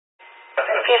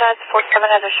PCT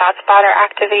 47 has a shot spotter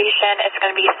activation. It's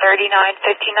going to be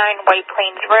 3959 White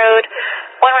Plains Road.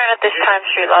 One right at this time,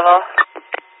 street level.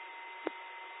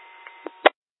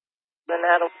 7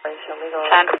 Adam 1, show me going.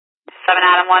 7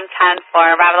 Adam 110 for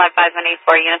arrival at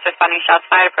 5184. Units responding shots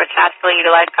fired. Approach tactically,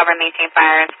 utilize cover, maintain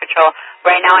firearms control.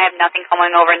 Right now I have nothing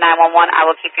coming over 911. I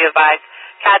will keep you advised.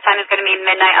 CAD time is going to be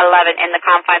midnight 11 in the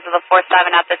confines of the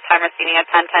 47 at this time, receiving a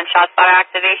 1010 shot spotter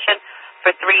activation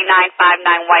for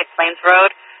 3959 White Plains Road,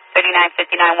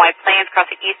 3959 White Plains,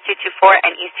 crossing East 224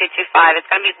 and East 225. It's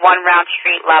going to be one round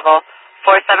street level.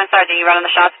 47 Sergeant, you run on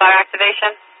the shot spotter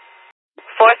activation?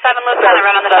 47 Lieutenant,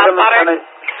 run on the shot spotter?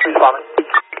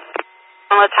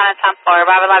 Lieutenant 10 floor,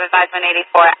 arrival live advisement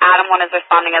 84. Adam 1 is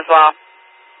responding as well.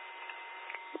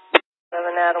 7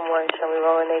 Adam 1, show me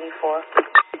rolling 84.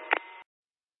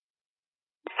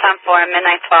 10 floor,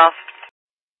 midnight 12.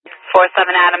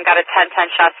 47 Adam got a 1010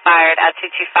 shots fired at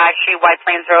 225 Street, White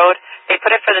Plains Road. They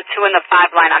put it for the 2 and the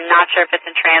 5 line. I'm not sure if it's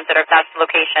in transit or if that's the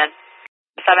location.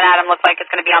 7 Adam looks like it's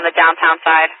going to be on the downtown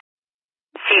side.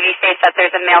 TV states that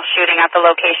there's a male shooting at the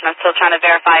location. I'm still trying to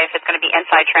verify if it's going to be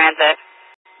inside transit.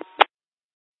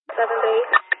 7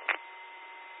 base.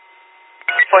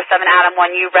 47 Adam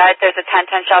 1, you read. There's a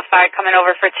 1010 shots fired coming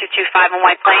over for 225 in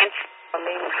White Plains.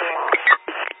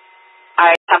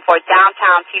 Alright, 10-4,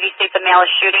 downtown. TV states a male is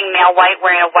shooting, male white,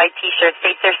 wearing a white t-shirt.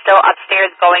 States they're still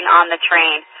upstairs going on the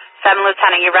train. 7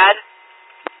 Lieutenant, you read?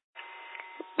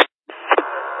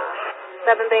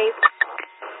 7 base.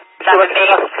 7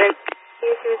 base.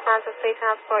 PCT response to state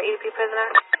transport, EDP prisoner.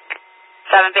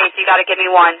 7 base, you gotta give me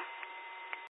 1.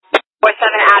 47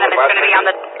 Adam, it's gonna be on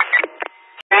the...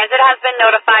 Transit has been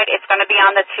notified, it's gonna be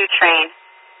on the 2 train.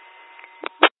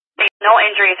 No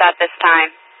injuries at this time.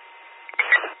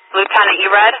 Lieutenant, you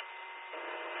read?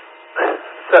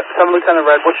 7 Lieutenant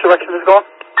Red. Which direction is it going?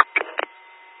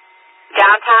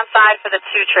 Downtown side for the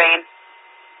 2 train.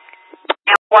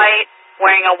 And white,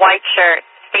 wearing a white shirt.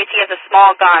 States he has a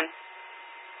small gun.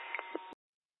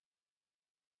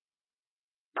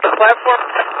 The platform?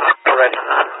 Already.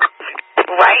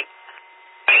 Right?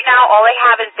 Right now, all they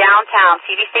have is downtown.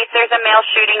 TV states there's a male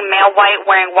shooting, male white,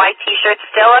 wearing white t-shirts,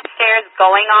 still upstairs,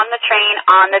 going on the train,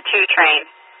 on the 2 train.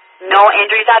 No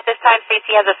injuries at this time.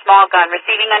 Stacy has a small gun.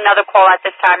 Receiving another call at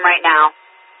this time right now.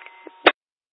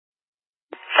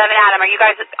 7 Adam, are you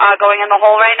guys going in the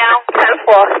hole right now?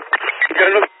 10-4.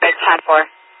 It's 10-4.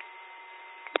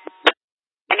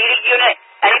 I need a unit.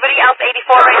 Anybody else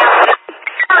 84 right now?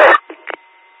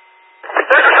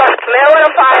 There's a male with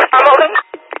a firearm over here.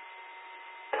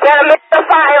 Got a male with a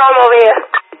firearm over here.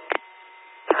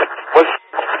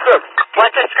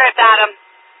 What's the script, Adam?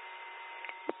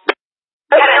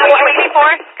 Got anyone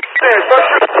 84?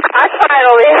 I tried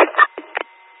over here.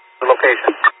 The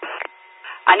location.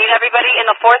 I need everybody in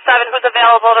the 47 who's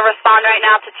available to respond right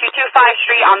now to 225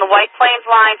 Street on the White Plains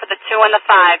line for the 2 and the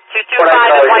 5. 225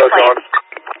 and White Plains.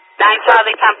 9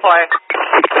 Charlie 10-4.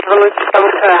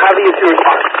 How do you two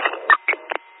respond?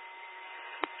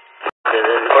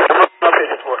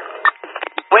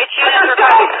 Which units are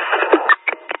calling?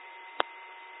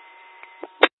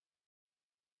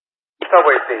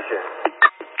 Subway station.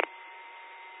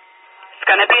 It's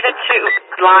going to be the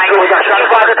 2 line.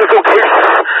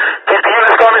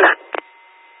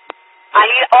 I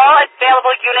need all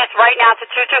available units right now to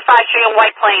 225 Street and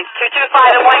White Plains.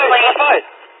 225 and White Plains.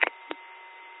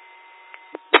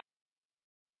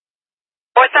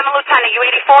 47 Lieutenant, you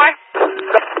 84?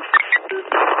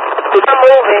 I'm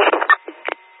moving.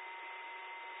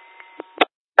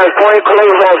 There's 20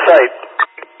 collisions on site.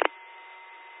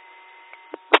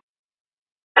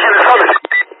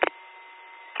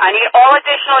 I need all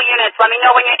additional units. Let me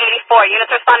know when you're 84.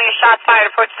 Units responding to shots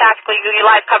fired. Approach tactically.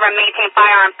 Utilize cover and maintain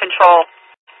firearms control.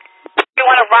 You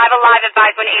want to arrive alive,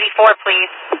 advise when 84,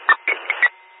 please.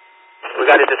 We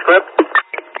got it, the script?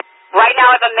 Right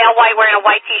now I have a male white wearing a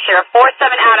white t-shirt. 47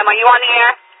 Adam, are you on the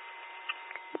air?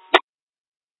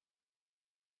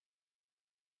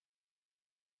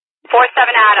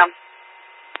 47 Adam.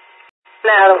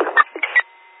 Adam.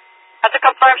 That's a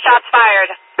confirmed shots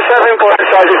fired. 7 important,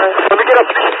 Sergeant. Let me get up.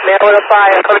 Man with a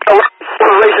fire.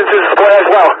 Relations to the boy as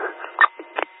well.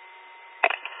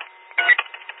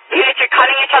 Units, you're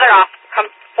cutting each other off.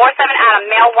 47 Adam,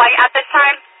 male white at this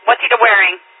time. What's he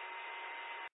wearing?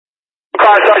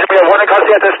 Car, Sergeant. We have 1 in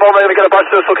custody at this moment. Let me get a bus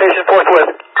to this location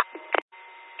forthwith.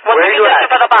 What's the position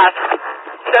for the bus?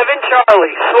 7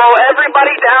 Charlie. Slow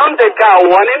everybody down. They've got 1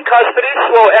 in custody.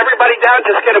 Slow everybody down.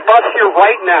 Just get a bus here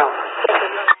right now.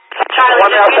 Charlie,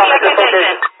 just give me a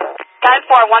position.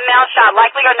 10-4, 1 male shot.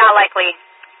 Likely or not likely?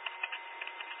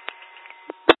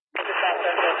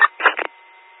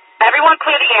 Everyone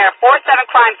clear the air.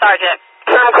 47 Crime Sergeant.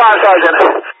 7 Crime Sergeant.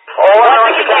 All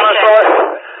on the camera floor.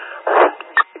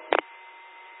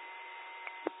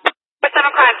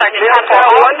 7 Crime Sergeant. He has got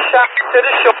one shot to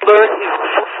the shoulder.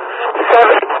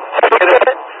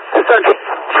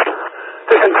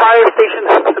 This entire station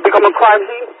has become a crime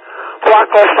scene. Block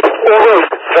off all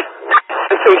roads.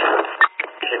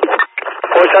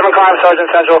 47 Crime Sergeant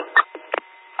Central.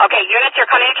 Okay, units, you're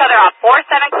cutting each other off.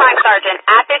 47 Crime Sergeant.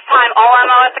 At this time, all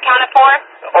MOS accounted for?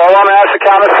 All on ass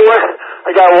accounted for.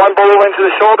 I got one bullet wound to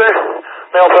the shoulder.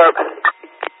 Male perp.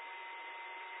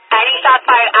 Any shots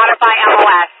fired out or by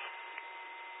MOS?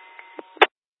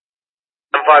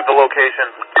 Identify the location.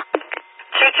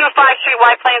 225 Street,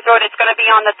 White Plains Road. It's going to be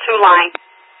on the 2 line.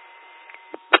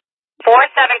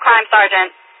 47 Crime Sergeant.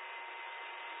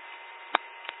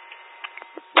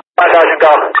 Crime Sergeant,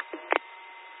 go.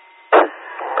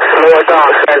 Slow it down,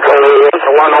 Central. I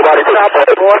want nobody to stop it.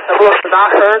 The horse is not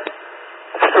hurt.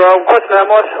 So, what's the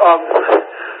MOS?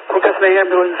 Who gets the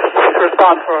ambulance to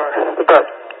respond for the birth?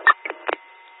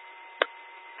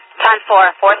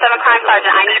 10-4. 47 Crime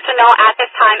Sergeant. I need to know at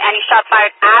this time any shots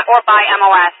fired at or by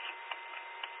MOS.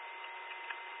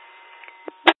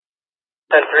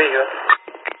 10-3, yeah.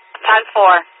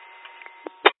 10-4.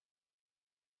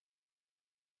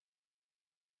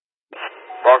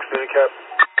 Bronx Duty Cap.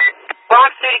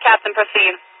 Bronx Duty Captain,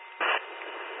 proceed.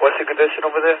 What's the condition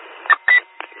over there?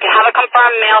 You have a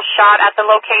confirmed male shot at the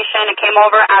location. It came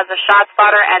over as a shot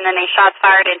spotter, and then they shots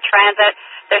fired in transit.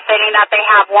 They're stating that they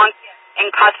have one in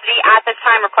custody at this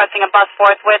time, requesting a bus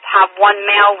forthwith, have one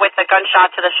male with a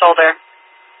gunshot to the shoulder.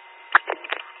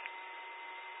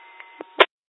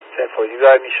 10-4. You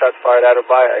got any shots fired out or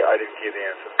by? I didn't hear the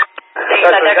answer. They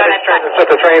said they're going to try.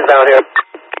 Just the trains down here.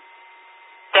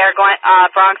 They're going,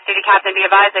 Bronx Duty Captain, be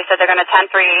advised, they said they're going to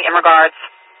 10-3 in regards.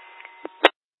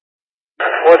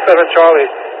 47 Charlie.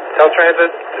 Tell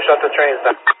transit to shut the trains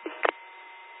down.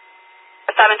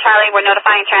 7 Charlie, we're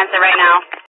notifying transit right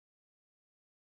now.